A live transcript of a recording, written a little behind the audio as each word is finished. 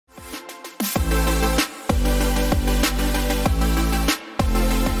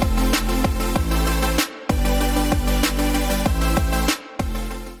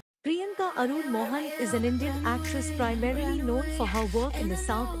Arul Mohan is an Indian actress primarily known for her work in the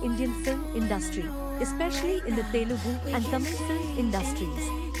South Indian film industry, especially in the Telugu and Tamil film industries.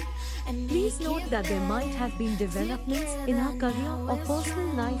 Please note that there might have been developments in her career or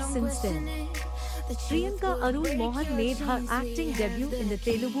personal life since then. Priyanka Arul Mohan made her acting debut in the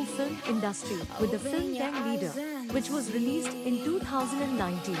Telugu film industry with the film Gang Leader, which was released in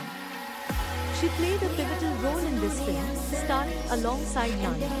 2019. She played a pivotal role in this film, starring alongside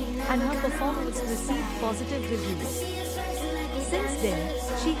Nani, and her performance received positive reviews. Since then,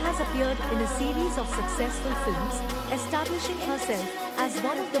 she has appeared in a series of successful films, establishing herself as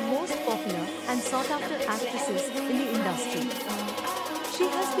one of the most popular and sought-after actresses in the industry. She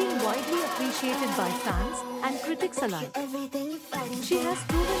has been widely appreciated by fans and critics alike. She has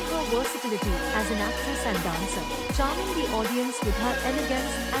proven her versatility as an actress and dancer, charming the audience with her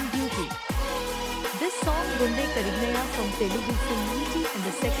elegance and beauty. This song Gunde Karignaya from Telugu film Neeti and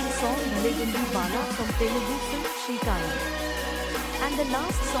the second song Bhale Gundi Bala from Telugu film Shrikaya. And the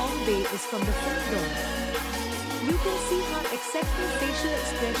last song Bay is from the film Girl. You can see her exceptional facial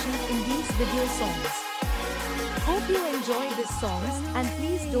expression in these video songs. Hope you enjoy these songs and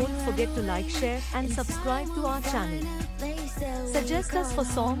please don't forget to like, share and subscribe to our channel. Suggest us for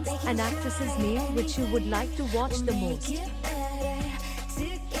songs and actresses' name which you would like to watch the most.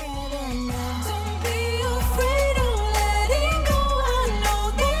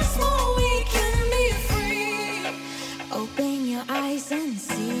 Open your eyes and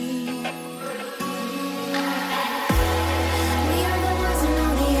see. We are the ones who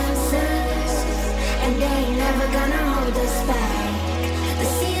know the answers, and they ain't never gonna hold us back. They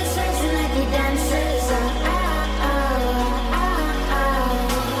see us rising like we dancers.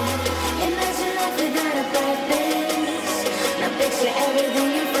 Imagine life without a purpose. Now picture everything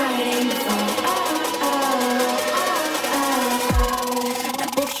you're fighting for. Now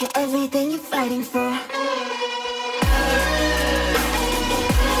picture everything you're fighting for.